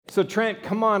So Trent,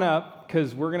 come on up,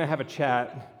 because we're going to have a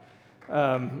chat.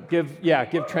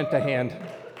 Give Trent a hand.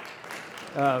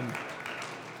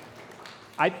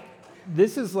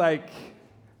 This is like,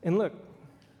 and look,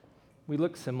 we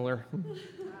look similar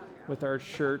with our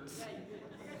shirts.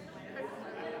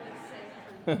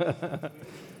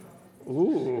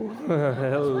 Ooh,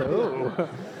 hello.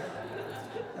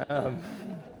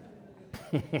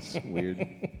 It's weird.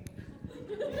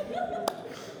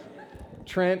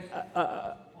 Trent,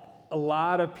 a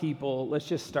lot of people, let's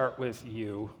just start with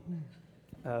you.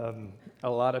 A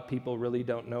lot of people really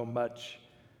don't know much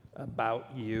about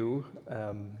you.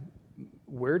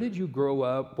 Where did you grow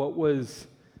up? What was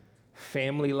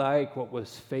family like? What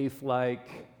was faith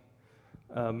like?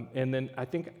 And then I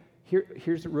think,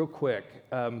 here's real quick.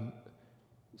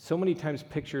 So many times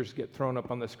pictures get thrown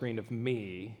up on the screen of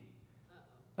me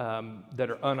that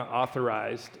are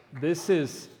unauthorized. This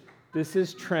is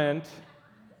Trent.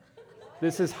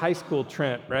 This is high school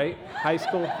Trent, right? High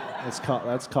school? That's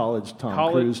college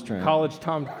Tom Cruise Trent. College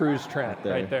Tom Cruise Trent,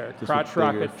 right there. Crotch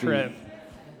rocket Trent.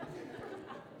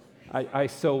 I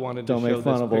so wanted to show this picture. Don't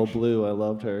make fun of old Blue. I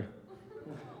loved her.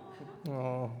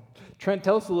 Oh, Trent,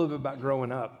 tell us a little bit about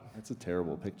growing up. That's a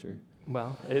terrible picture.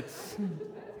 Well, it's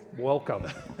welcome.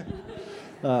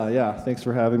 Yeah, thanks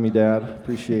for having me, Dad.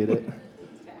 Appreciate it.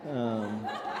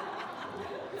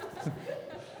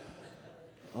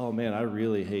 Oh man, I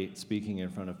really hate speaking in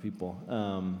front of people.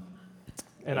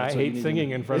 And I hate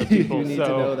singing in front of people. You need to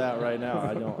know that right now.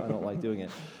 I don't like doing it.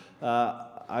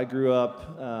 I grew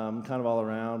up kind of all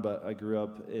around, but I grew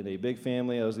up in a big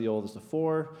family. I was the oldest of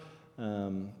four,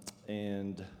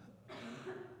 and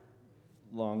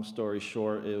long story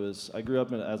short, I grew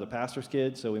up as a pastor's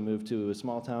kid. So we moved to a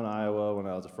small town, Iowa, when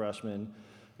I was a freshman,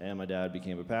 and my dad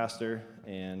became a pastor,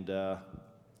 and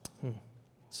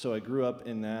so I grew up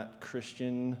in that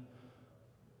Christian,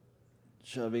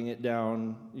 shoving it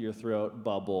down your throat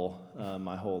bubble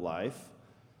my whole life,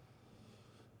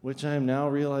 which I am now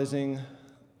realizing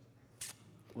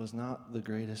was not the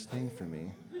greatest thing for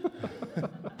me.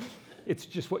 It's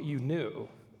just what you knew.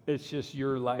 It's just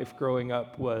your life growing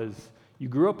up you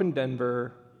grew up in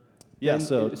Denver. Yeah,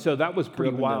 so that was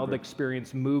pretty wild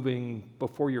experience moving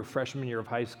before your freshman year of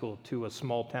high school to a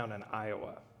small town in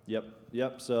Iowa.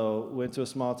 Yep. So went to a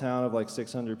small town of like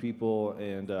 600 people,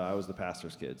 and I was the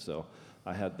pastor's kid. So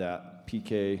I had that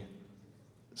PK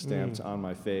stamped on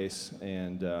my face,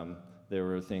 and there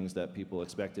were things that people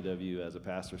expected of you as a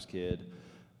pastor's kid.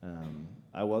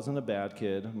 I wasn't a bad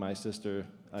kid. My sister,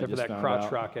 Except for that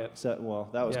crotch rocket. That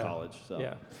was college. So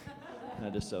yeah. I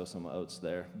just sow some oats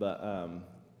there. But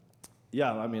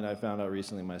yeah, I mean, I found out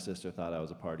recently my sister thought I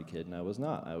was a party kid, and I was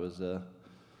not. I was a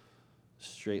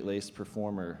straight-laced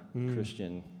performer,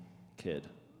 Christian kid.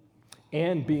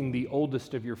 And being the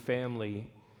oldest of your family,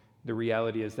 the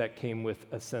reality is that came with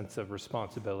a sense of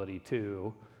responsibility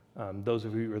too. Those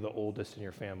of you who are the oldest in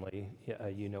your family,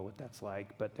 you know what that's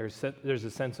like. But there's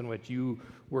a sense in which you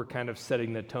were kind of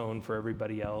setting the tone for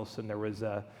everybody else, and there was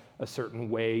a certain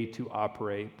way to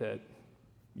operate that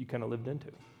you kind of lived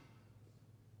into.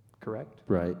 Correct?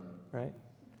 Right.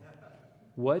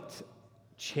 What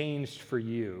changed for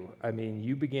you? I mean,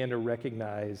 you began to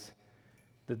recognize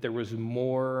that there was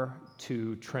more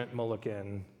to Trent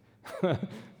Mulliken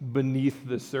beneath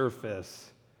the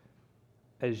surface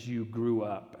as you grew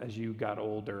up, as you got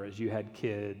older, as you had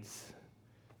kids.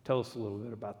 Tell us a little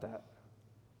bit about that.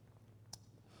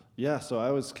 Yeah, so I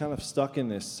was kind of stuck in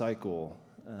this cycle.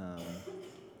 I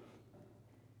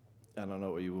don't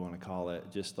know what you want to call it,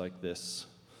 just like this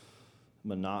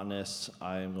monotonous,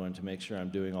 I am going to make sure I'm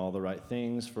doing all the right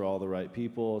things for all the right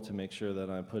people to make sure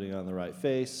that I'm putting on the right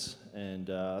face, and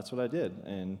that's what I did.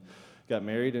 And got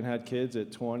married and had kids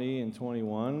at 20 and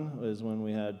 21 was when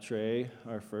we had Trey,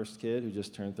 our first kid, who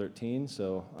just turned 13,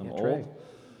 so I'm old.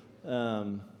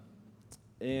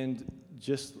 And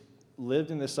just lived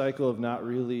in this cycle of not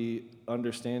really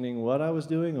understanding what I was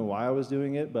doing and why I was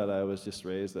doing it, but I was just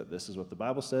raised that this is what the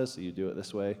Bible says, so you do it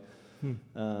this way.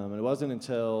 And it wasn't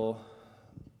until,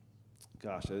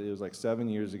 it was like 7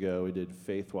 years ago, we did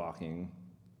faith walking.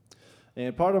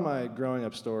 And part of my growing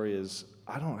up story is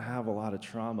I don't have a lot of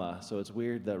trauma, so it's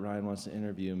weird that Ryan wants to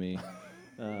interview me.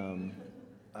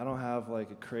 I don't have like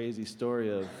a crazy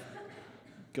story of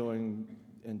going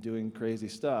and doing crazy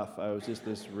stuff. I was just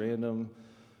this random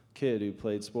kid who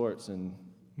played sports and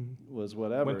was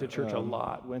whatever. Went to church a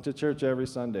lot. Went to church every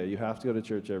Sunday. You have to go to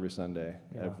church every Sunday,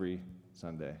 every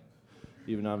Sunday.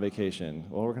 Even on vacation.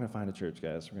 Well, we're going to find a church,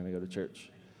 guys. We're going to go to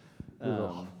church.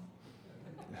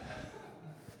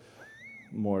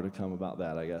 more to come about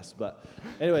that, I guess. But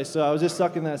anyway, so I was just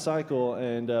stuck in that cycle,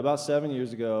 and about 7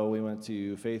 years ago, we went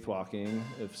to Faith Walking,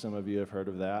 if some of you have heard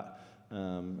of that.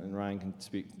 And Ryan can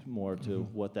speak more to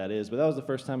what that is. But that was the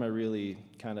first time I really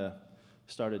kind of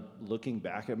started looking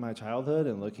back at my childhood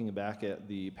and looking back at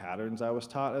the patterns I was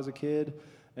taught as a kid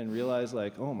and realized,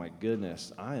 like, oh my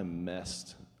goodness, I am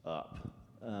messed up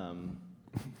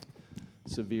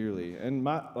severely. And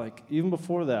even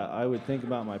before that, I would think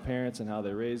about my parents and how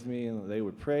they raised me, and they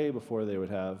would pray before they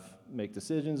would make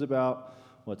decisions about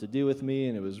what to do with me,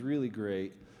 and it was really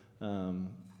great.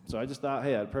 So I just thought,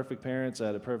 hey, I had perfect parents, I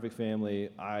had a perfect family,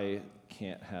 I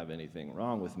can't have anything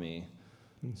wrong with me,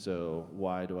 so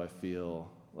why do I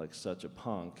feel like such a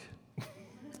punk?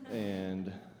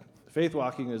 And Faith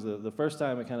Walking is the first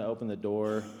time it kind of opened the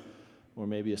door, or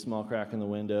maybe a small crack in the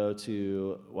window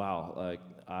to, wow, like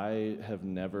I have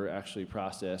never actually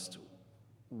processed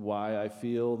why I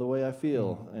feel the way I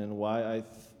feel and why I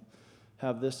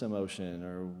have this emotion,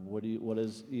 or what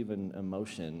is even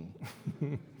emotion?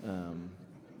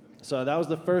 So that was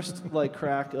the first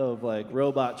crack of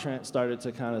Robot Trent started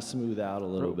to kind of smooth out a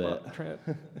little bit. Trent.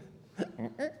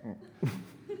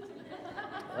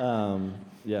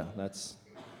 Yeah,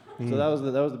 so that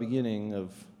was the beginning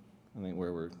of, I think,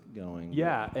 where we're going.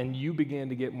 Yeah, and you began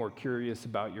to get more curious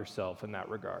about yourself in that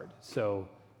regard. So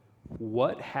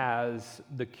what has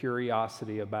the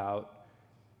curiosity about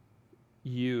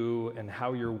you and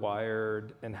how you're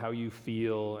wired and how you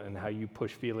feel and how you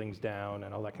push feelings down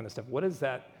and all that kind of stuff, what has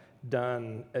that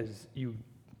done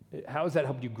how has that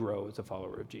helped you grow as a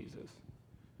follower of Jesus?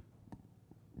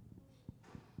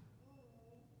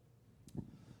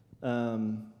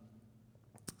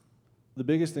 The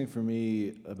biggest thing for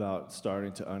me about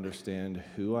starting to understand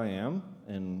who I am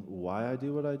and why I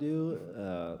do what I do,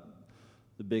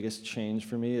 the biggest change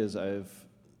for me is I've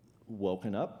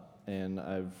woken up and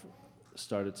I've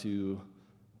started to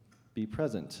be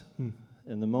present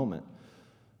in the moment.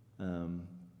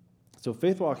 So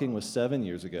Faith Walking was 7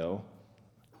 years ago.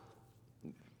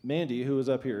 Mandy, who was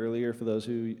up here earlier, for those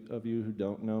of you who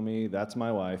don't know me, that's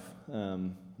my wife.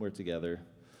 We're together.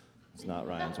 It's not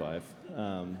Ryan's wife.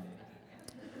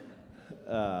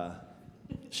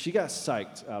 She got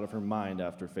psyched out of her mind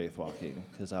after Faith Walking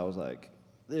because I was like,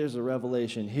 there's a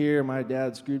revelation here. My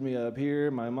dad screwed me up here.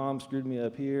 My mom screwed me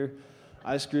up here.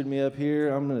 I screwed me up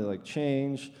here. I'm going to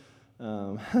change.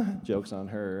 Joke's on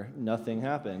her. Nothing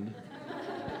happened.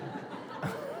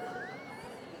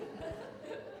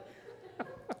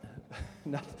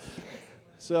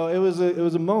 So it was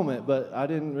a moment, but I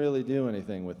didn't really do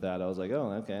anything with that. I was like,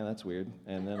 oh, okay, that's weird.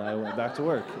 And then I went back to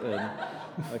work, and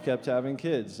I kept having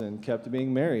kids and kept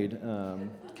being married,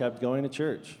 kept going to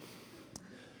church.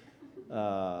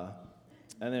 And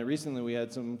then recently we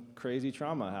had some crazy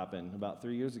trauma happen about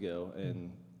 3 years ago,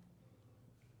 and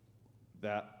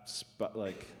that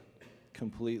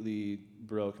completely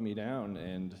broke me down,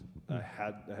 and I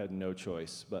had no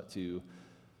choice but to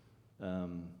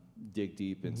dig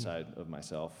deep inside of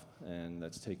myself, and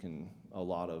that's taken a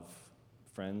lot of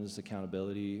friends'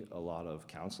 accountability, a lot of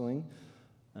counseling.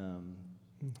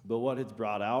 But what it's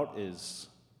brought out is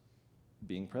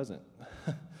being present.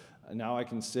 Now I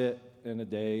can sit in a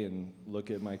day and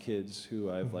look at my kids who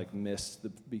I've missed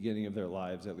the beginning of their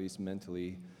lives, at least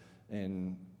mentally,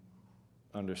 and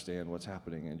understand what's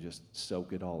happening and just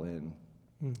soak it all in.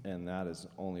 And that is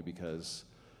only because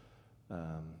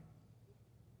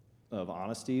of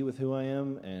honesty with who I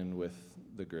am and with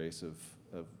the grace of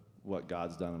what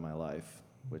God's done in my life,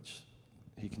 which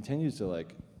he continues to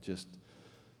just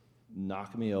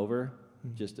knock me over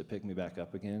just to pick me back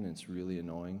up again, and it's really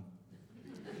annoying.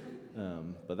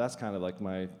 But that's kind of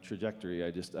my trajectory.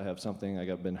 I have something,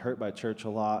 I've been hurt by church a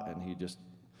lot, and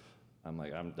I'm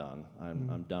like, I'm done.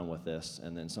 I'm done with this,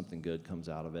 and then something good comes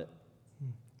out of it.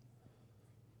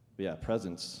 But yeah,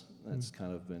 presence, that's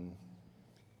kind of been...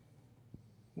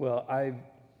 Well, I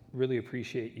really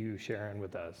appreciate you sharing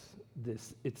with us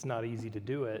this. It's not easy to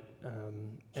do it.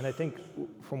 And I think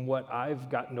from what I've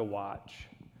gotten to watch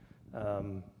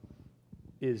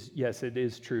is, yes, it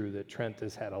is true that Trent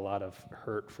has had a lot of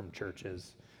hurt from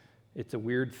churches. It's a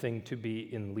weird thing to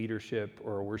be in leadership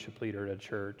or a worship leader at a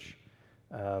church.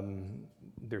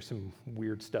 There's some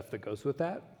weird stuff that goes with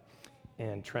that.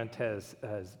 And Trent has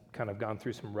kind of gone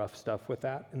through some rough stuff with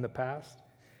that in the past.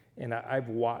 And I've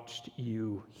watched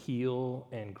you heal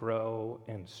and grow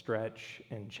and stretch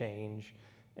and change,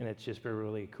 and it's just been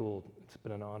really cool. It's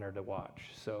been an honor to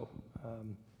watch. So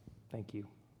thank you.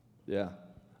 Yeah.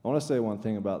 I want to say one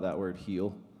thing about that word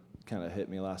heal. It kind of hit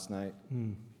me last night.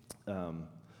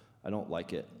 I don't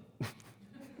like it.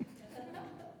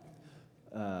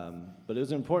 But it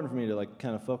was important for me to like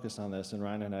kind of focus on this. And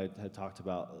Ryan and I had talked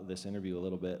about this interview a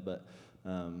little bit, but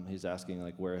he's asking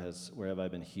like, where have I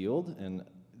been healed? And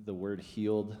the word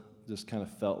healed just kind of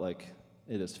felt like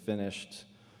it is finished.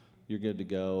 You're good to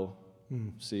go.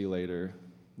 See you later.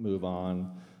 Move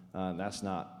on. That's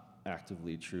not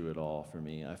actively true at all for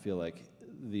me. I feel like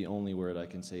the only word I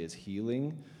can say is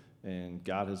healing, and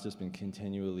God has just been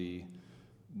continually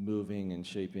moving and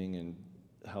shaping and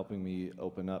helping me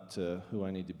open up to who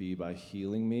I need to be by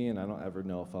healing me, and I don't ever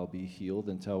know if I'll be healed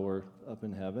until we're up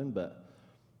in heaven, but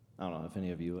I don't know if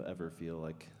any of you ever feel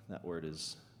like that word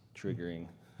is triggering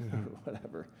or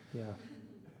whatever. Yeah.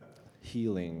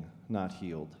 Healing, not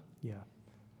healed. Yeah.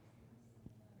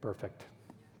 Perfect.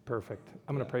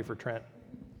 I'm going to pray for Trent.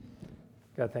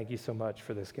 God, thank you so much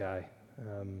for this guy.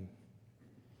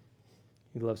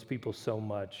 He loves people so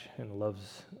much and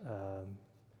loves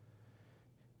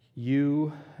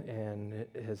you and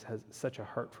has such a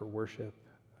heart for worship.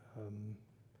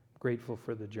 Grateful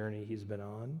for the journey he's been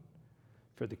on,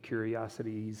 for the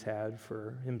curiosity he's had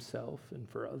for himself and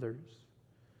for others,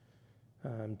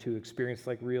 to experience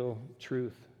like real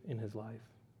truth in his life.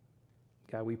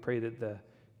 God, we pray that the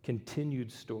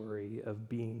continued story of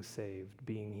being saved,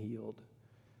 being healed,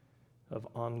 of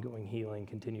ongoing healing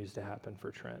continues to happen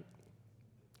for Trent.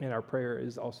 And our prayer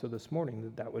is also this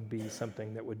morning that would be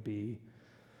something that would be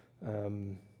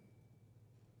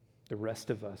the rest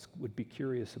of us would be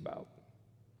curious about.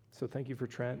 So thank you for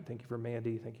Trent. Thank you for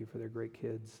Mandy. Thank you for their great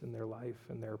kids and their life,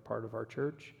 and they're part of our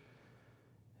church.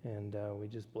 And we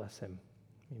just bless him.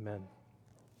 Amen.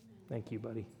 Thank you,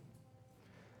 buddy.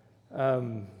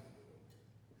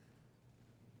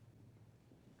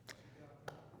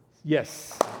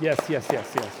 Yes.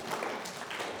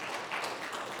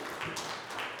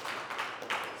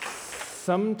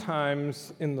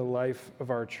 Sometimes in the life of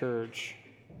our church,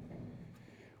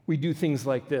 we do things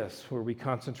like this, where we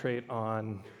concentrate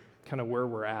on kind of where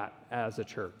we're at as a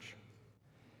church.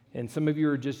 And some of you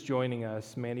are just joining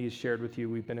us. Mandy has shared with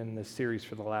you, we've been in this series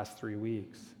for the last 3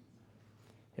 weeks.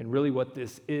 And really what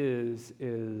this is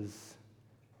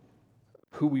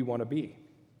who we want to be,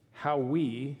 how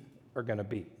we are going to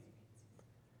be.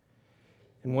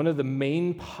 And one of the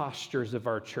main postures of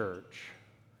our church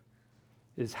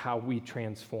is how we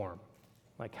transform,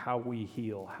 like how we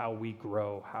heal, how we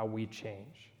grow, how we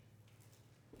change.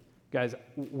 Guys,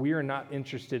 we are not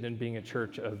interested in being a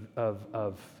church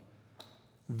of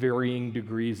varying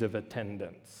degrees of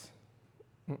attendance.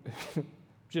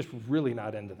 Just really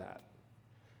not into that.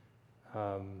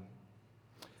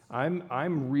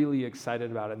 I'm really excited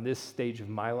about in this stage of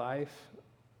my life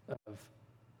of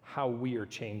how we are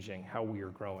changing, how we are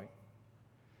growing.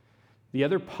 The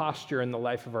other posture in the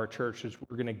life of our church is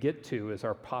we're going to get to is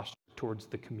our posture towards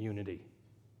the community.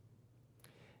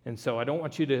 And so I don't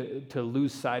want you to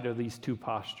lose sight of these two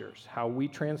postures, how we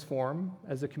transform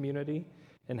as a community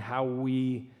and how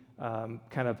we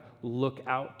kind of look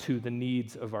out to the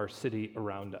needs of our city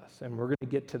around us. And we're going to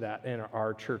get to that in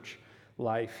our church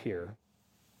life here.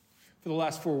 For the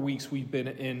last 4 weeks, we've been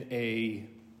in a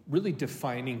really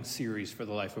defining series for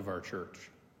the life of our church.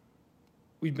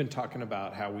 We've been talking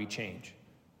about how we change.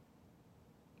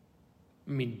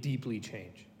 I mean, deeply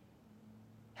change.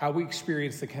 How we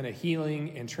experience the kind of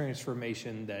healing and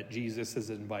transformation that Jesus has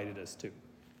invited us to.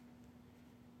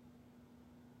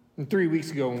 And 3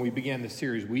 weeks ago, when we began this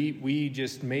series, we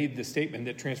just made the statement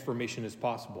that transformation is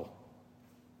possible.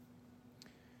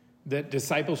 That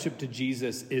discipleship to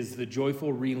Jesus is the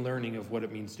joyful relearning of what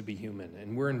it means to be human,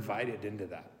 and we're invited into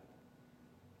that.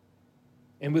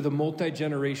 And with a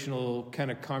multi-generational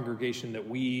kind of congregation that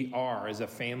we are as a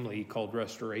family called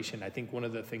Restoration, I think one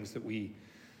of the things that we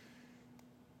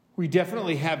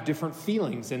definitely have different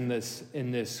feelings in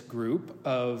this group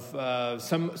of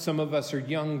some of us are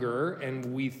younger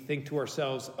and we think to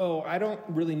ourselves, oh, I don't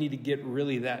really need to get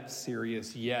really that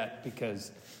serious yet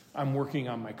because I'm working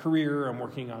on my career, I'm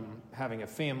working on having a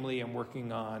family, I'm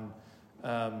working on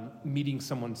meeting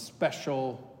someone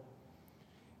special.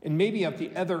 And maybe at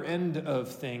the other end of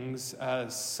things,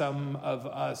 some of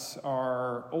us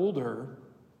are older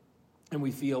and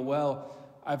we feel, well,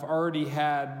 I've already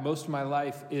had, most of my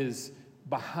life is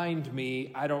behind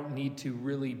me. I don't need to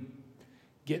really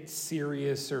get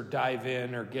serious or dive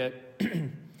in or get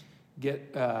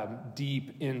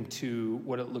deep into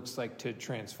what it looks like to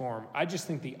transform. I just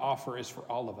think the offer is for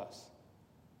all of us,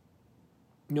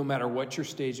 no matter what your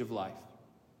stage of life.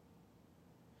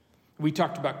 We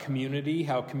talked about community,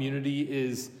 how community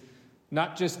is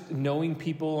not just knowing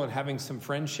people and having some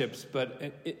friendships,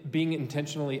 but being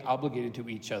intentionally obligated to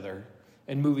each other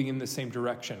and moving in the same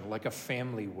direction, like a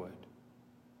family would.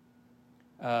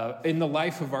 In the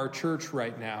life of our church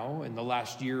right now, in the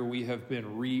last year, we have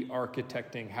been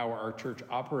re-architecting how our church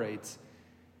operates.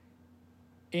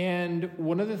 And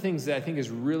one of the things that I think is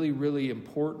really, really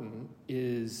important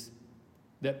is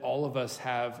that all of us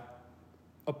have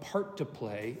a part to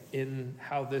play in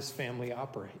how this family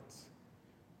operates.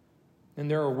 And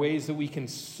there are ways that we can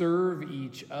serve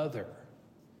each other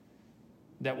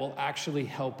that will actually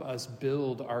help us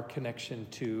build our connection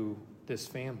to this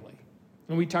family.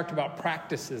 And we talked about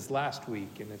practices last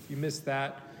week, and if you missed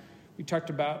that, we talked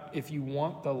about if you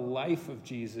want the life of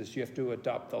Jesus, you have to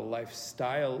adopt the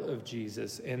lifestyle of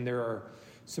Jesus. And there are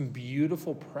some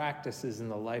beautiful practices in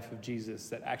the life of Jesus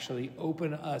that actually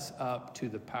open us up to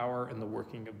the power and the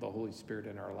working of the Holy Spirit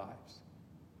in our lives.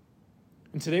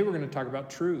 And today we're going to talk about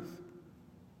truth.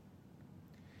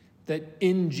 That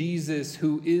in Jesus,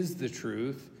 who is the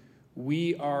truth,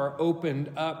 we are opened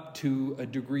up to a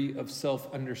degree of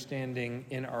self-understanding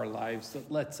in our lives that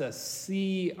lets us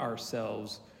see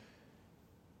ourselves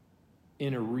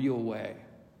in a real way.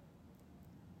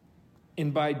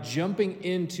 And by jumping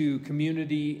into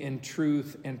community and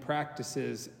truth and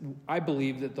practices, I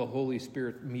believe that the Holy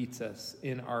Spirit meets us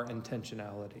in our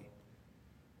intentionality.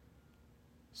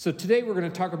 So today we're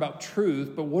going to talk about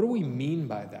truth, but what do we mean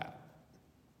by that?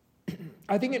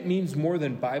 I think it means more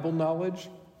than Bible knowledge.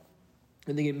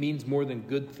 I think it means more than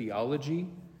good theology.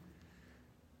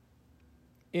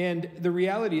 And the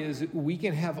reality is we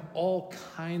can have all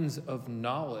kinds of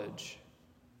knowledge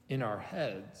in our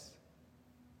heads,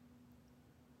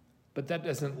 but that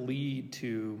doesn't lead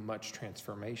to much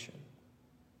transformation.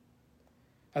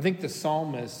 I think the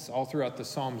psalmists, all throughout the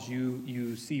Psalms,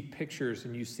 you see pictures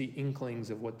and you see inklings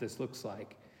of what this looks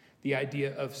like. The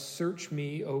idea of search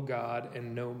me, O God,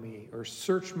 and know me, or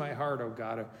search my heart, O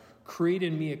God, or create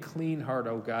in me a clean heart,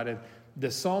 O God. And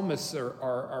the psalmists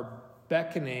are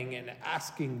beckoning and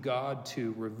asking God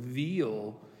to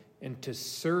reveal and to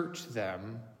search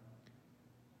them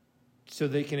so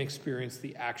they can experience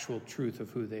the actual truth of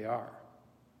who they are.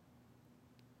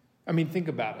 I mean, think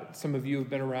about it. Some of you have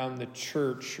been around the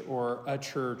church or a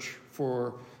church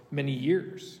for many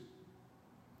years.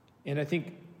 And I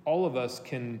think all of us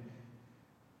can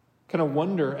kind of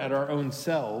wonder at our own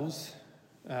selves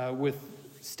with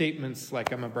statements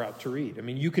like I'm about to read. I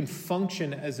mean, you can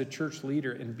function as a church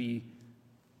leader and be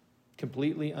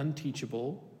completely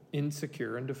unteachable,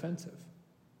 insecure, and defensive.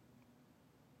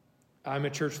 I'm a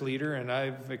church leader, and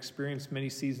I've experienced many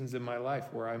seasons in my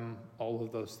life where I'm all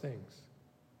of those things.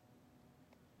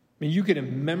 I mean, you could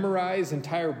memorize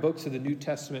entire books of the New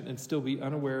Testament and still be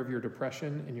unaware of your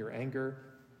depression and your anger,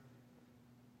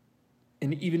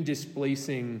 and even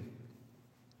displacing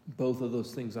both of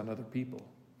those things on other people.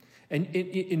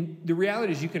 And the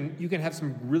reality is you can have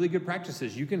some really good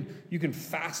practices. You can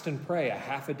fast and pray a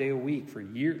half a day a week for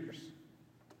years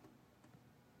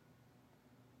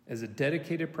as a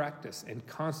dedicated practice and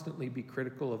constantly be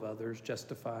critical of others,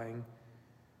 justifying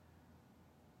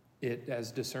it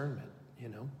as discernment, you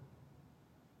know?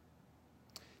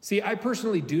 See, I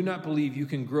personally do not believe you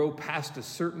can grow past a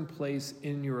certain place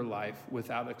in your life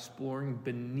without exploring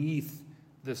beneath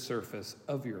the surface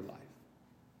of your life.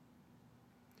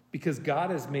 Because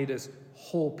God has made us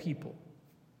whole people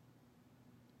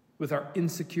with our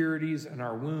insecurities and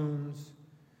our wounds,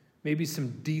 maybe some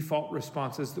default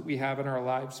responses that we have in our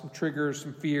lives, some triggers,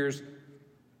 some fears,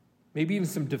 maybe even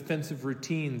some defensive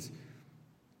routines.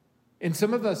 And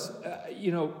some of us,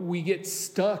 we get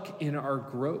stuck in our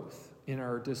growth, in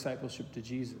our discipleship to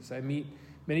Jesus. I meet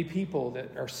many people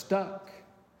that are stuck.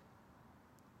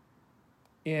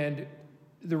 And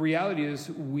the reality is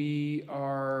we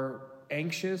are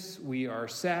anxious, we are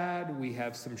sad, we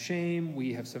have some shame,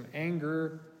 we have some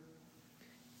anger,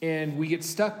 and we get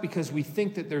stuck because we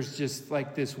think that there's just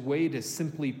like this way to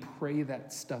simply pray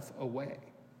that stuff away.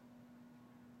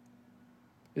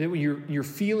 And then when you're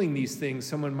feeling these things,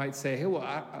 someone might say, hey, well,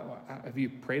 have you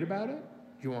prayed about it?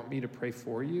 Do you want me to pray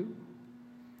for you?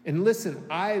 And listen,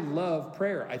 I love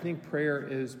prayer. I think prayer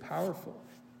is powerful.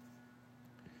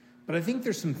 But I think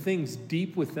there's some things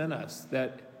deep within us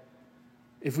that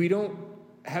if we don't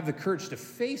have the courage to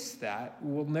face that,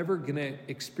 we're never going to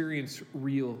experience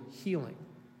real healing.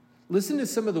 Listen to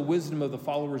some of the wisdom of the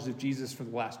followers of Jesus for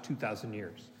the last 2,000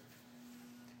 years.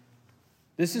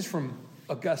 This is from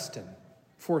Augustine,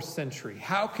 4th century.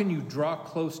 How can you draw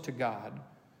close to God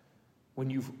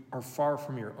when you are far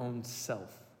from your own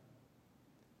self?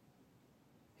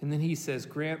 And then he says,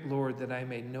 grant, Lord, that I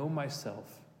may know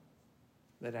myself,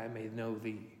 that I may know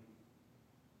thee.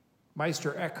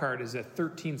 Meister Eckhart is a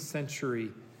 13th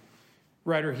century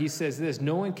writer. He says this,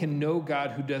 no one can know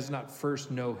God who does not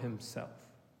first know himself.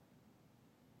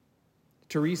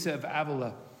 Teresa of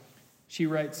Avila, she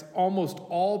writes, almost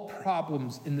all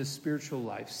problems in the spiritual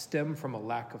life stem from a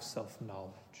lack of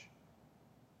self-knowledge.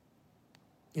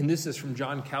 And this is from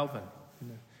John Calvin.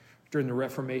 During the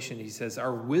Reformation, he says,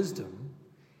 our wisdom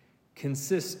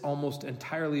consists almost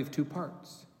entirely of two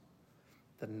parts: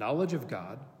 the knowledge of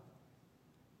God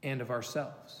and of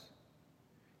ourselves.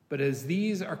 But as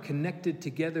these are connected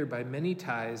together by many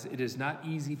ties, it is not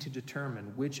easy to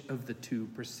determine which of the two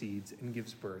proceeds and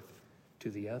gives birth to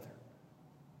the other.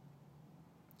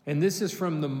 And this is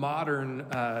from the modern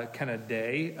kind of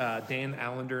day, Dan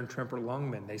Allender and Tremper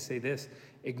Longman. They say this: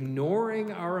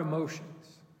 ignoring our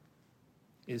emotions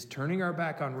is turning our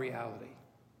back on reality.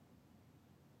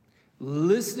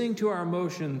 Listening to our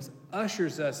emotions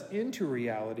ushers us into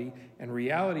reality, and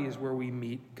reality is where we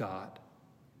meet God.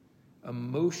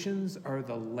 Emotions are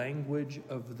the language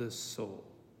of the soul.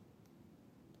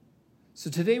 So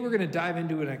today we're going to dive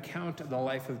into an account of the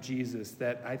life of Jesus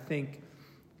that I think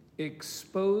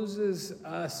exposes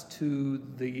us to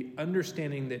the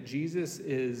understanding that Jesus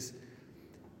is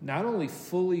not only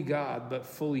fully God, but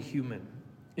fully human.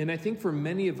 And I think for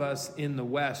many of us in the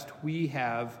West, we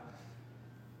have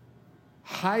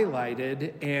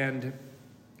highlighted and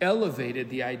elevated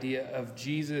the idea of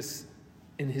Jesus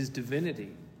in his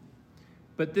divinity.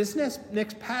 But this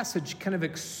next passage kind of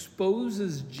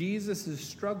exposes Jesus'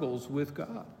 struggles with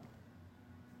God.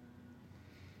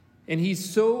 And he's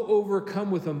so overcome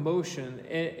with emotion.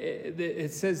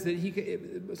 It says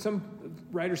that some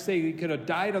writers say he could have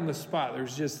died on the spot.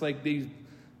 There's just like these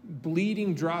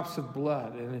bleeding drops of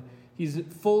blood. And he's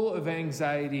full of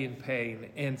anxiety and pain.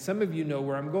 And some of you know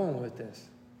where I'm going with this.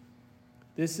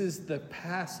 This is the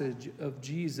passage of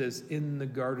Jesus in the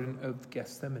Garden of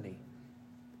Gethsemane.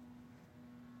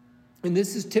 And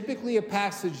this is typically a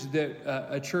passage that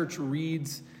a church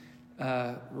reads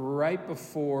right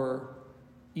before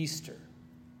Easter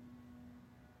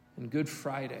and Good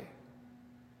Friday.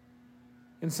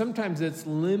 And sometimes it's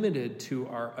limited to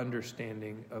our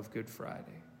understanding of Good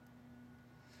Friday.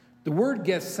 The word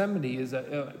Gethsemane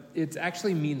it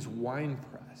actually means wine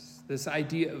press. This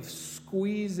idea of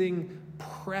squeezing,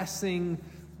 pressing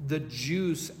the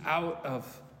juice out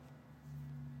of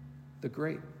the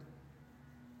grape.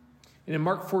 And in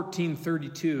Mark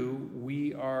 14:32,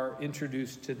 we are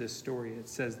introduced to this story. It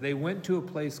says, they went to a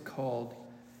place called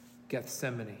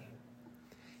Gethsemane.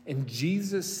 And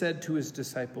Jesus said to his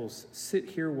disciples, sit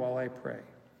here while I pray.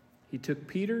 He took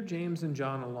Peter, James, and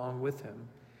John along with him,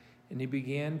 and he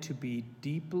began to be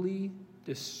deeply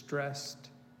distressed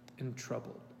and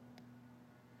troubled.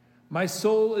 My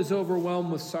soul is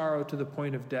overwhelmed with sorrow to the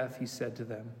point of death, he said to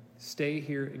them. Stay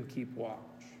here and keep watch.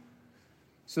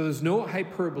 So there's no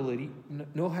hyperbole.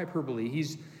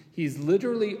 He's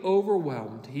literally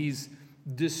overwhelmed. He's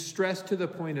distressed to the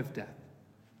point of death.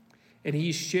 And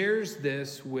he shares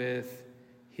this with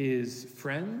his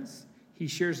friends. He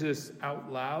shares this out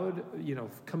loud,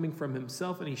 coming from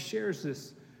himself, and he shares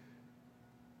this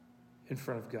in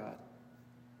front of God.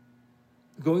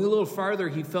 Going a little farther,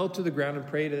 he fell to the ground and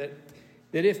prayed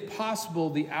that if possible,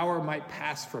 the hour might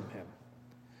pass from him.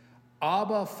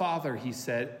 Abba, Father, he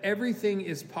said, everything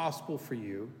is possible for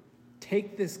you.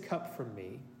 Take this cup from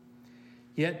me,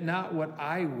 yet not what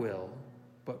I will,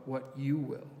 but what you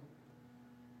will.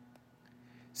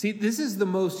 See, this is the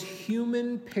most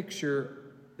human picture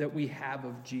that we have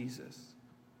of Jesus.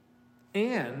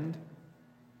 And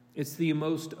it's the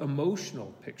most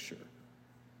emotional picture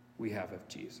we have of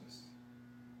Jesus.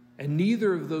 And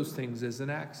neither of those things is an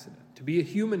accident. To be a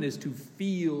human is to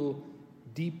feel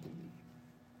deeply.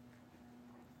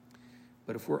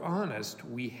 But if we're honest,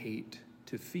 we hate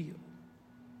to feel.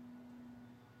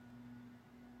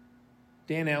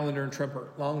 Dan Allender and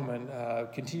Tremper Longman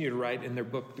continue to write in their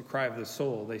book, The Cry of the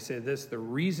Soul. They say this: the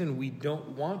reason we don't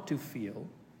want to feel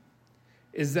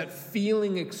is that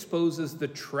feeling exposes the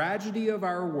tragedy of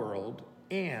our world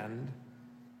and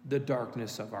the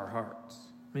darkness of our hearts.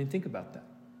 I mean, think about that.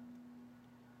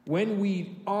 When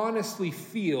we honestly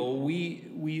feel,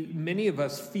 many of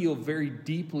us feel very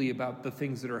deeply about the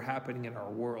things that are happening in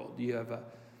our world. You have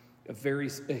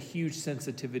a huge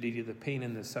sensitivity to the pain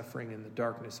and the suffering and the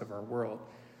darkness of our world.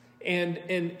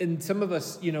 And some of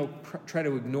us, try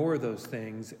to ignore those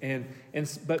things.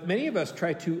 But many of us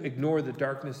try to ignore the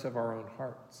darkness of our own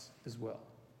hearts as well.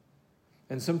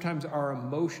 And sometimes our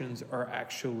emotions are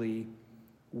actually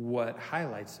what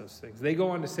highlights those things. They go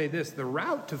on to say this: the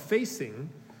route to facing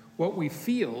what we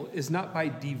feel is not by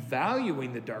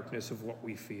devaluing the darkness of what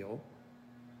we feel,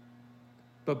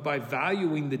 but by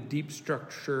valuing the deep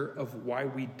structure of why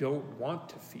we don't want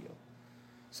to feel.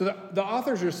 So the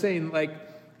authors are saying,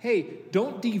 hey,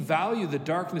 don't devalue the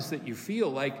darkness that you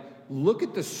feel. look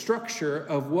at the structure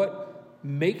of what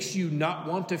makes you not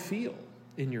want to feel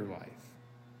in your life.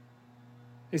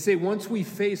 They say once we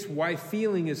face why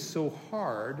feeling is so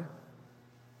hard,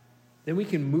 then we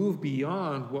can move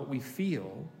beyond what we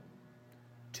feel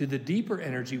to the deeper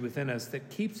energy within us that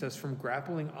keeps us from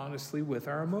grappling honestly with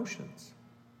our emotions.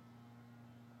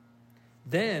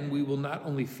 Then we will not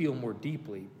only feel more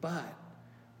deeply, but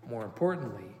more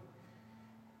importantly,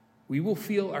 we will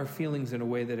feel our feelings in a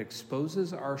way that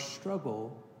exposes our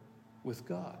struggle with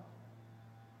God.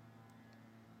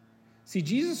 See,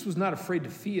 Jesus was not afraid to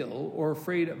feel or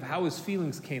afraid of how his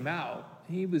feelings came out.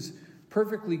 He was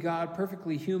perfectly God,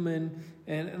 perfectly human.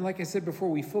 And like I said before,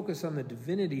 we focus on the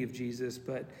divinity of Jesus,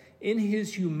 but in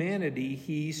his humanity,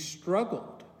 he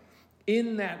struggled.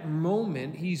 In that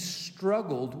moment, he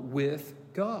struggled with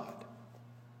God.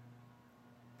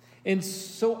 And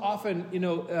so often,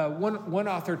 one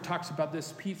author talks about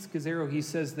this, Pete Scazzaro. He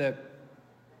says that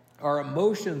our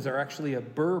emotions are actually a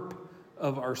burp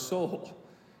of our soul.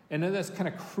 And I know that's kind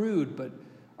of crude, but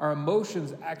our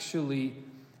emotions actually,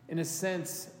 in a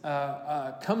sense,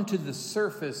 come to the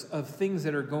surface of things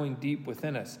that are going deep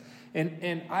within us.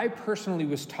 And I personally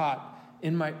was taught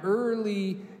in my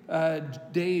early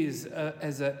days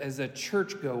as a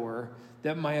churchgoer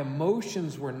that my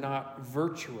emotions were not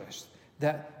virtuous,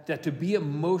 that to be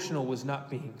emotional was not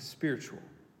being spiritual.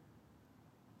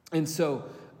 And so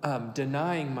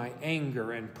denying my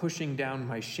anger and pushing down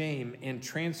my shame and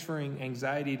transferring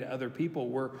anxiety to other people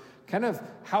were kind of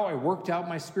how I worked out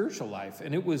my spiritual life.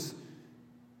 And it was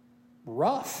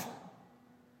rough.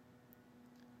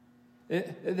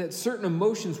 That certain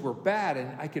emotions were bad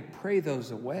and I could pray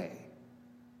those away.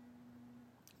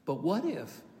 But what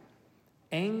if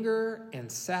anger and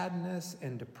sadness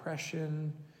and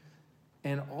depression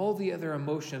and all the other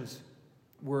emotions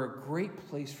were a great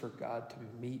place for God to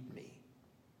meet me?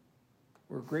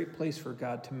 We're a great place for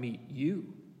God to meet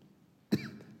you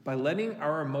by letting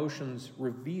our emotions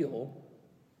reveal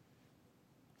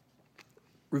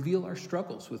our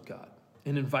struggles with God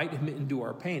and invite him into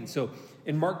our pain. So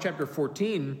in Mark chapter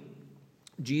 14,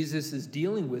 Jesus is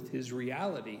dealing with his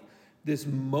reality, this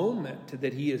moment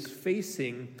that he is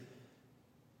facing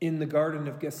in the Garden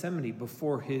of Gethsemane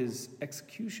before his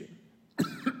execution.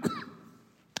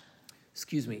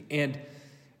 Excuse me.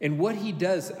 And what he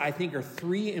does, I think, are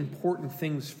three important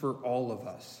things for all of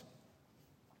us.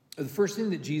 The first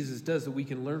thing that Jesus does that we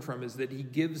can learn from is that he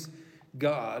gives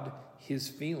God his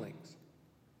feelings.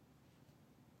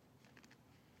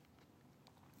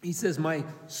 He says, my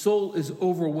soul is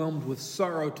overwhelmed with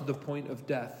sorrow to the point of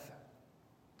death.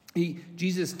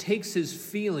 Jesus takes his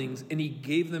feelings and he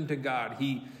gave them to God.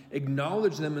 He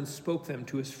acknowledged them and spoke them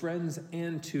to his friends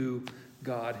and to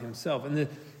God himself. And the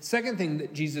second thing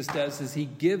that Jesus does is he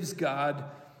gives God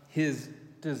his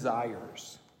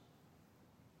desires.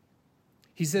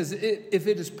 He says, if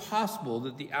it is possible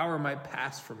that the hour might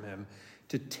pass from him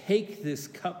to take this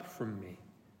cup from me.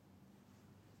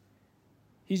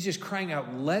 He's just crying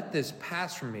out, let this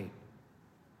pass from me.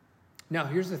 Now,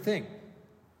 here's the thing.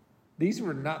 These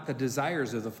were not the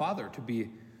desires of the Father to be,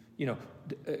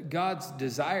 God's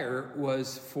desire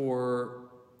was for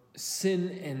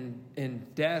sin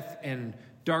and death and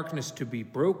darkness to be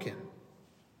broken.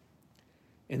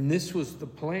 And this was the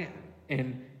plan.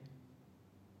 And,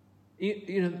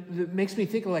 it makes me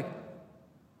think like,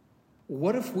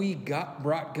 what if we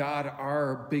brought God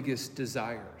our biggest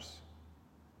desires?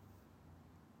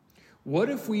 What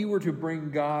if we were to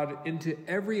bring God into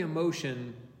every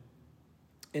emotion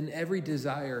and every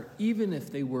desire, even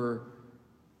if they were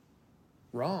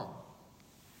wrong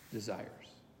desires?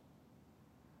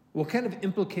 What kind of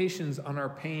implications on our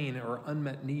pain or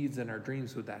unmet needs and our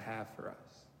dreams would that have for us?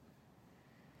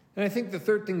 And I think the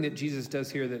third thing that Jesus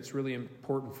does here that's really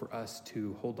important for us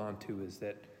to hold on to is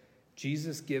that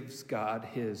Jesus gives God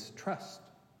his trust.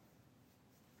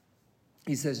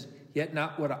 He says, yet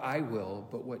not what I will,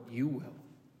 but what you will.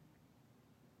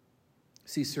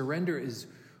 See, surrender is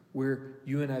where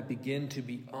you and I begin to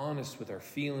be honest with our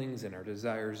feelings and our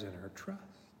desires and our trust.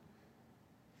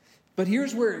 But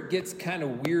here's where it gets kind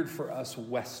of weird for us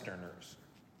Westerners.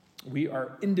 We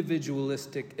are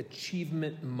individualistic,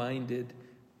 achievement-minded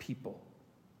people.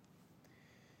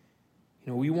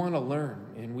 We want to learn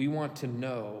and we want to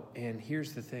know. And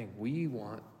here's the thing. We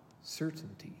want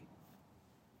certainty.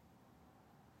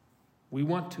 We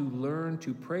want to learn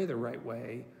to pray the right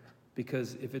way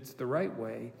because if it's the right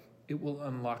way, it will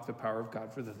unlock the power of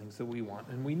God for the things that we want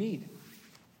and we need.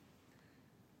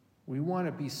 We want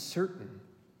to be certain.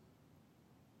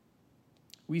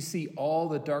 We see all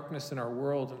the darkness in our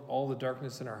world and all the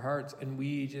darkness in our hearts, and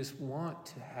we just want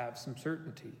to have some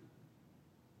certainty.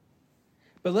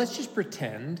 But let's just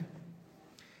pretend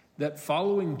that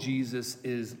following Jesus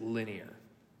is linear.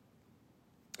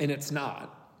 And it's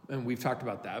not, and we've talked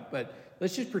about that, but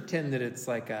let's just pretend that it's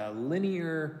like a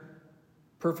linear,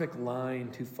 perfect line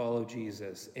to follow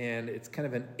Jesus, and it's kind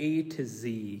of an A to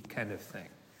Z kind of thing.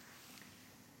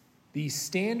 The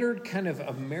standard kind of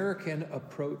American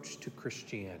approach to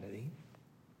Christianity,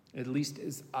 at least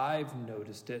as I've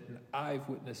noticed it and I've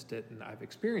witnessed it and I've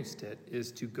experienced it,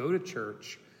 is to go to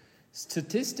church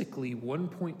statistically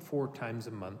 1.4 times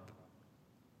a month.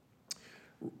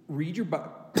 Read your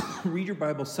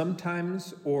Bible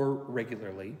sometimes or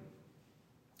regularly.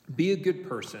 Be a good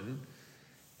person.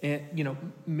 And,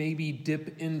 maybe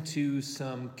dip into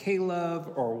some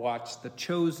K-Love or watch The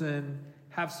Chosen,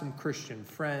 have some Christian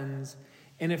friends.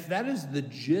 And if that is the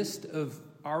gist of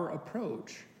our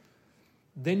approach,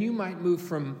 then you might move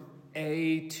from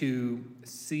A to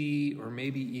C or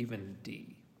maybe even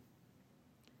D.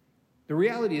 The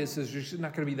reality is there's just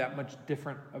not going to be that much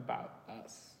different about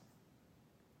us.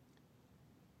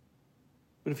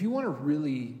 But if you want to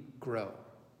really grow,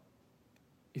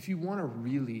 if you want to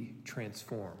really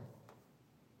transform,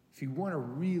 if you want to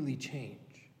really change,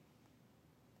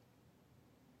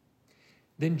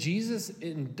 then Jesus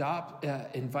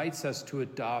invites us to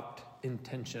adopt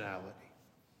intentionality.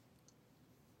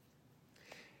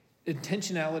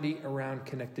 Intentionality around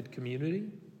connected community,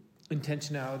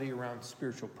 intentionality around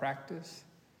spiritual practice,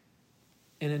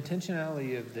 and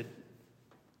intentionality of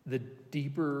the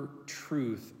deeper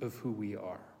truth of who we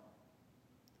are.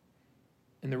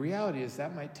 And the reality is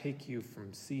that might take you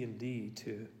from C and D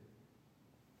to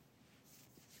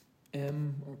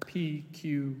M or P,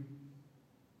 Q.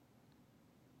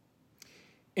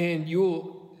 And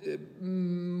you'll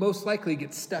most likely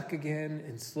get stuck again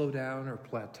and slow down or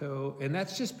plateau. And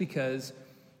that's just because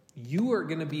you are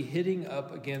going to be hitting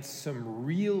up against some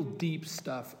real deep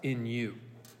stuff in you.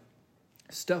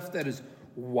 Stuff that is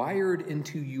wired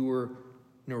into your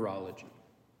neurology.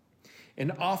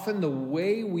 And often the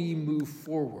way we move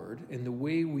forward and the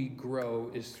way we grow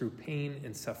is through pain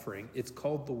and suffering. It's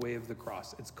called the way of the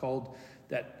cross. It's called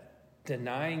that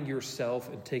denying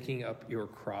yourself and taking up your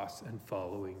cross and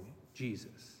following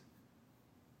Jesus.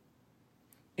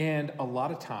 And a lot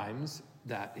of times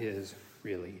that is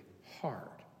really hard.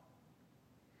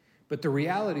 But the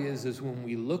reality is when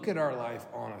we look at our life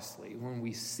honestly, when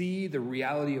we see the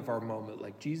reality of our moment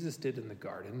like Jesus did in the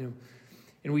garden,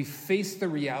 and we face the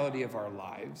reality of our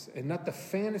lives, and not the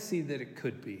fantasy that it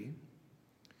could be,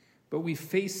 but we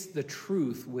face the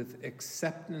truth with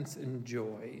acceptance and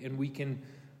joy, and we can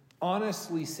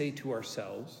honestly say to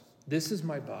ourselves, this is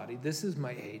my body, this is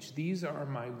my age, these are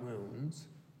my wounds,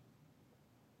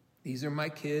 these are my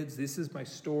kids, this is my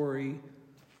story,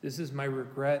 this is my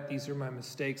regret, these are my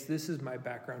mistakes, this is my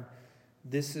background,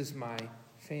 this is my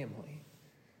family.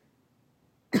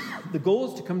 The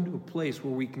goal is to come to a place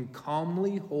where we can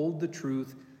calmly hold the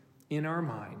truth in our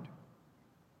mind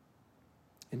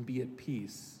and be at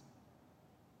peace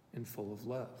and full of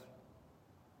love.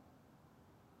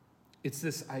 It's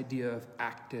this idea of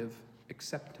active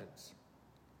acceptance.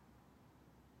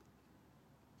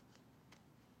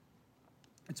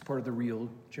 It's part of the real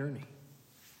journey.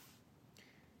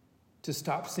 To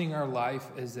stop seeing our life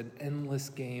as an endless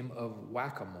game of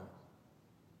whack-a-mole,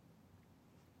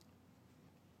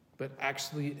 but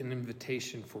actually an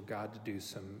invitation for God to do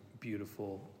some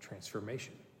beautiful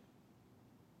transformation.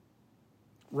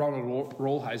 Ronald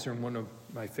Rolheiser, in one of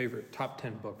my favorite top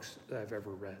 10 books that I've ever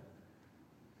read,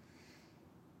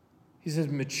 he says,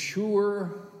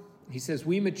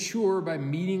 we mature by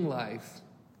meeting life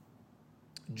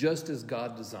just as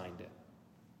God designed it,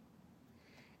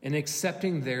 and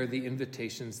accepting there the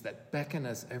invitations that beckon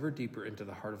us ever deeper into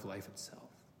the heart of life itself.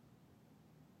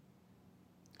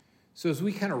 So as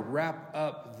we kind of wrap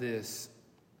up this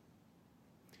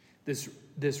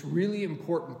really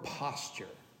important posture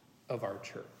of our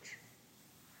church,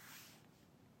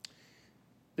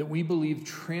 that we believe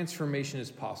transformation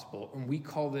is possible, and we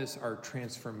call this our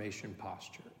transformation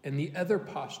posture. And the other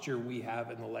posture we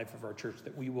have in the life of our church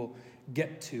that we will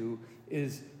get to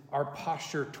is our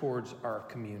posture towards our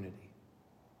community.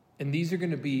 And these are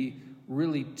going to be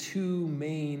really two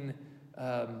main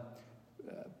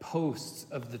posts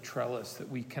of the trellis that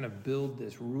we kind of build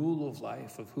this rule of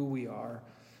life of who we are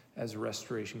as a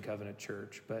Restoration Covenant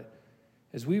Church. But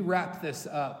as we wrap this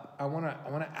up, I want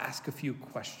to ask a few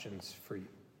questions for you.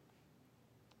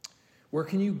 Where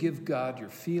can you give God your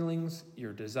feelings,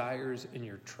 your desires, and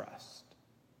your trust?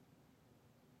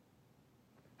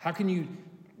 How can you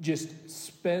just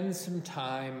spend some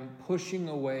time pushing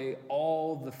away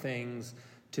all the things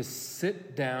to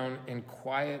sit down in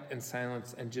quiet and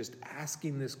silence and just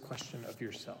asking this question of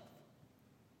yourself.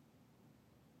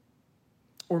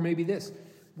 Or maybe this,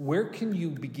 where can you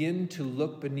begin to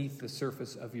look beneath the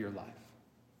surface of your life?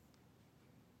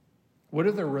 What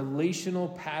are the relational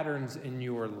patterns in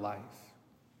your life?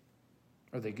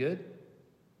 Are they good?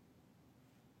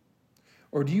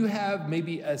 Or do you have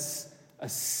maybe a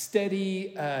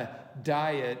steady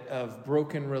diet of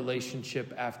broken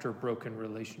relationship after broken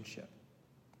relationship?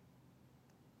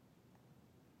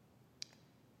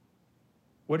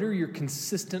 What are your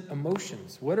consistent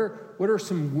emotions? What are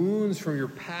some wounds from your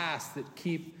past that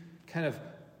keep kind of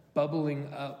bubbling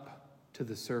up to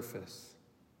the surface?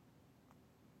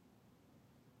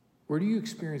 Where do you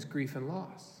experience grief and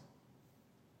loss?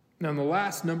 Now, in the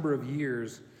last number of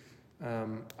years,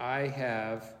 I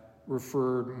have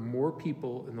referred more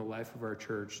people in the life of our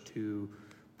church to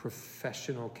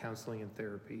professional counseling and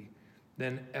therapy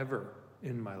than ever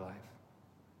in my life.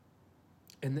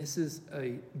 And this is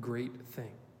a great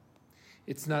thing.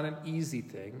 It's not an easy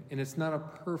thing, and it's not a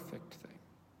perfect thing.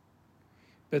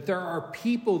 But there are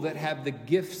people that have the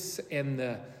gifts and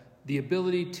the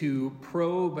ability to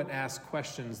probe and ask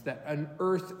questions that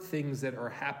unearth things that are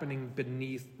happening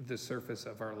beneath the surface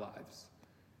of our lives.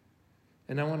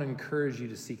 And I want to encourage you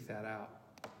to seek that out.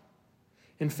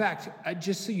 In fact,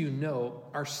 just so you know,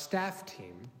 our staff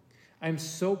team, I'm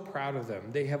so proud of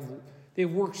them.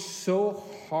 They've worked so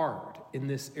hard in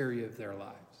this area of their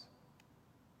lives.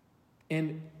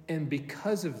 And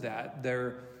because of that,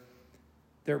 their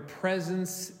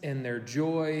presence and their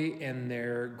joy and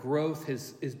their growth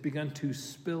has begun to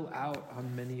spill out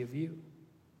on many of you.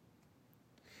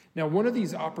 Now, one of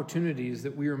these opportunities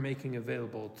that we are making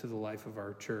available to the life of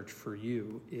our church for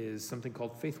you is something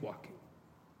called Faith Walking.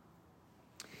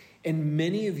 And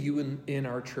many of you in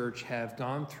our church have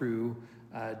gone through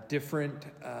different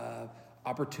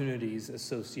opportunities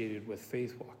associated with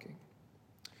Faith Walking.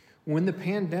 When the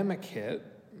pandemic hit,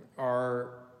 the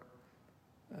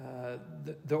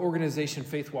organization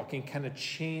Faith Walking kind of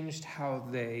changed how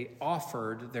they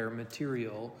offered their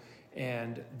material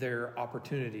and their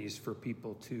opportunities for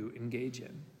people to engage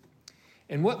in.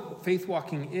 And what Faith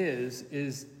Walking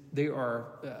is they are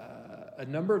a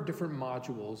number of different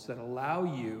modules that allow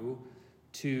you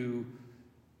to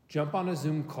jump on a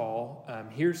Zoom call,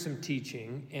 hear some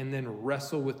teaching, and then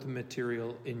wrestle with the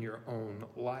material in your own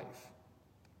life.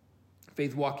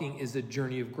 Faith Walking is a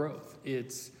journey of growth.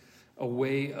 It's a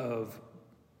way of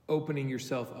opening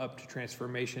yourself up to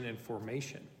transformation and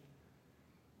formation.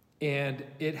 And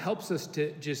it helps us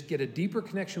to just get a deeper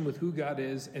connection with who God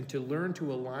is and to learn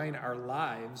to align our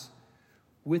lives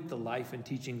with the life and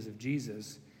teachings of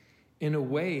Jesus in a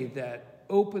way that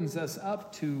opens us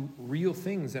up to real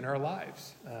things in our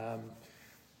lives.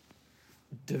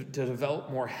 To develop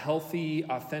more healthy,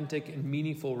 authentic, and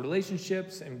meaningful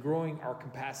relationships and growing our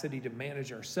capacity to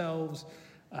manage ourselves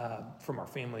from our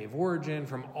family of origin,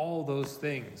 from all those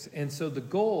things. And so the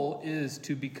goal is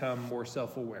to become more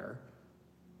self-aware,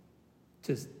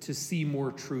 to see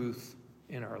more truth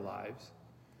in our lives,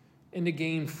 and to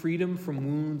gain freedom from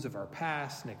wounds of our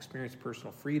past and experience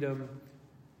personal freedom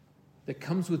that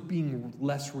comes with being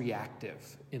less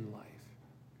reactive in life.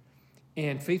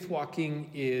 And Faith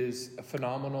Walking is a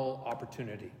phenomenal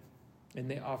opportunity, and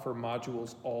they offer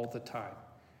modules all the time.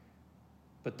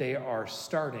 But they are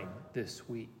starting this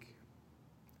week.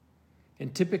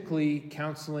 And typically,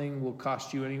 counseling will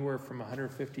cost you anywhere from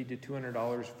 $150 to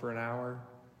 $200 for an hour.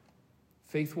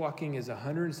 Faith Walking is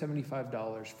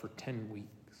 $175 for 10 weeks.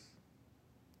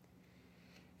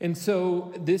 And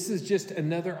so this is just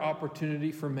another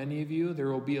opportunity for many of you.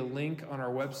 There will be a link on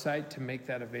our website to make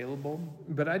that available.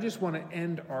 But I just want to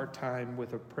end our time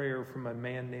with a prayer from a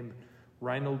man named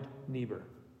Reinhold Niebuhr.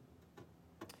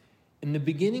 And the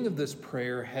beginning of this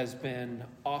prayer has been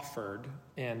offered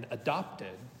and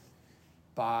adopted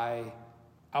by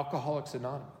Alcoholics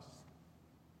Anonymous.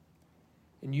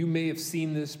 And you may have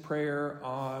seen this prayer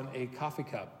on a coffee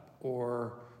cup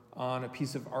or on a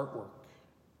piece of artwork,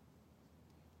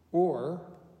 or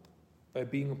by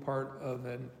being a part of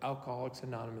an Alcoholics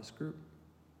Anonymous group.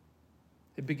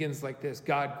 It begins like this: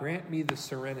 God, grant me the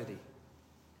serenity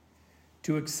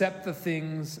to accept the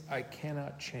things I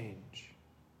cannot change,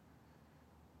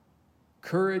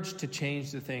 courage to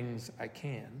change the things I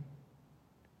can,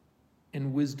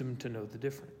 and wisdom to know the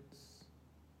difference.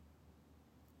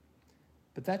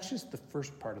 But that's just the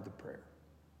first part of the prayer.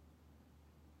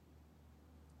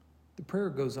 The prayer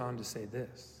goes on to say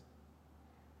this: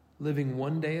 living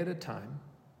one day at a time,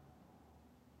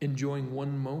 enjoying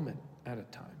one moment at a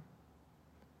time,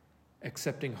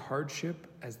 accepting hardship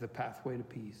as the pathway to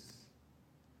peace,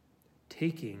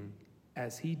 taking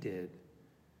as he did,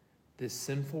 this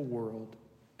sinful world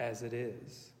as it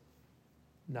is,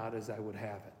 not as I would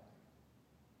have it.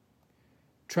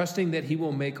 Trusting that he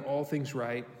will make all things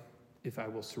right if I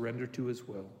will surrender to his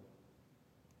will,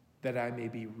 that I may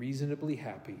be reasonably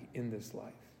happy in this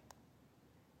life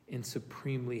and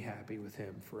supremely happy with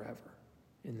him forever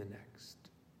in the next.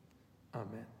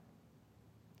 Amen.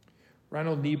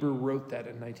 Ronald Niebuhr wrote that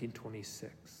in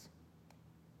 1926,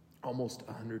 almost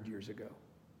 100 years ago.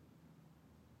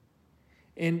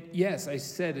 And yes, I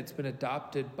said it's been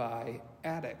adopted by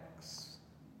addicts,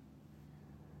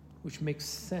 which makes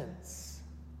sense.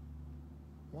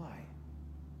 Why?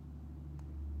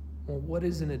 Well, what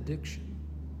is an addiction?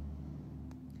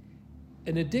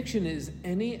 An addiction is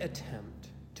any attempt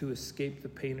to escape the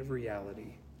pain of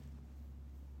reality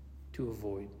to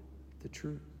avoid the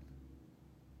truth.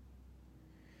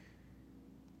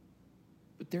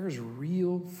 But there is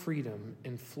real freedom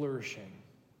and flourishing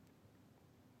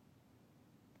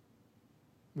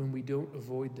when we don't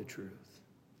avoid the truth,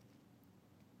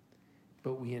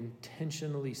 but we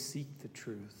intentionally seek the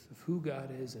truth of who God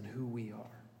is and who we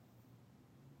are.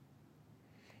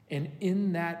 And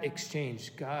in that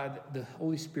exchange, God, the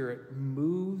Holy Spirit,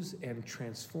 moves and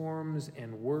transforms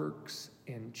and works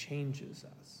and changes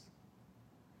us.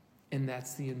 And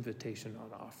that's the invitation on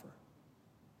offer.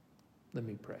 Let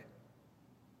me pray.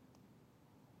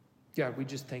 God, we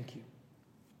just thank you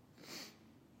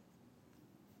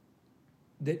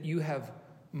that you have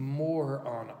more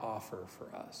on offer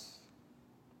for us.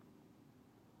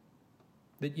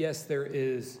 That yes, there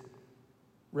is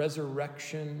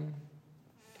resurrection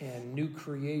and new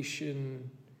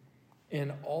creation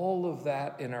and all of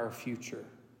that in our future.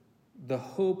 The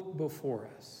hope before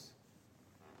us.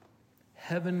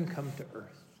 Heaven come to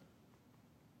earth.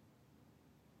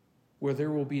 Where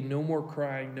there will be no more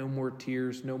crying, no more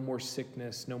tears, no more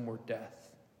sickness, no more death.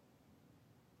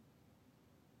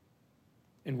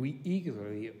 And we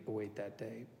eagerly await that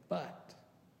day. But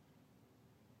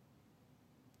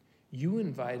you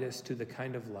invite us to the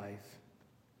kind of life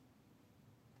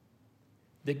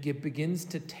that begins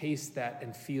to taste that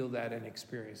and feel that and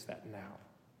experience that now.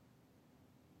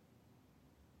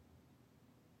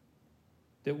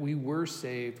 That we were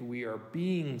saved, we are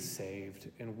being saved,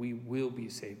 and we will be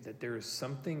saved. That there is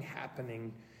something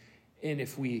happening, and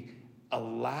if we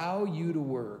allow you to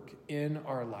work in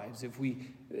our lives, if we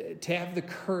to have the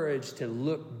courage to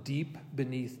look deep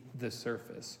beneath the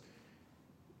surface,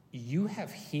 you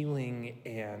have healing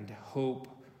and hope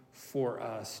for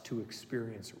us to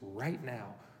experience right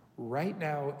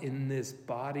now in this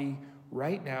body,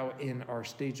 right now in our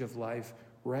stage of life,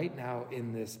 right now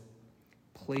in this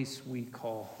place we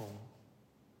call home.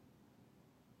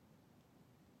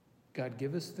 God,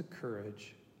 give us the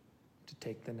courage to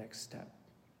take the next step.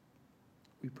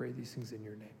 We pray these things in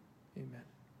your name. Amen.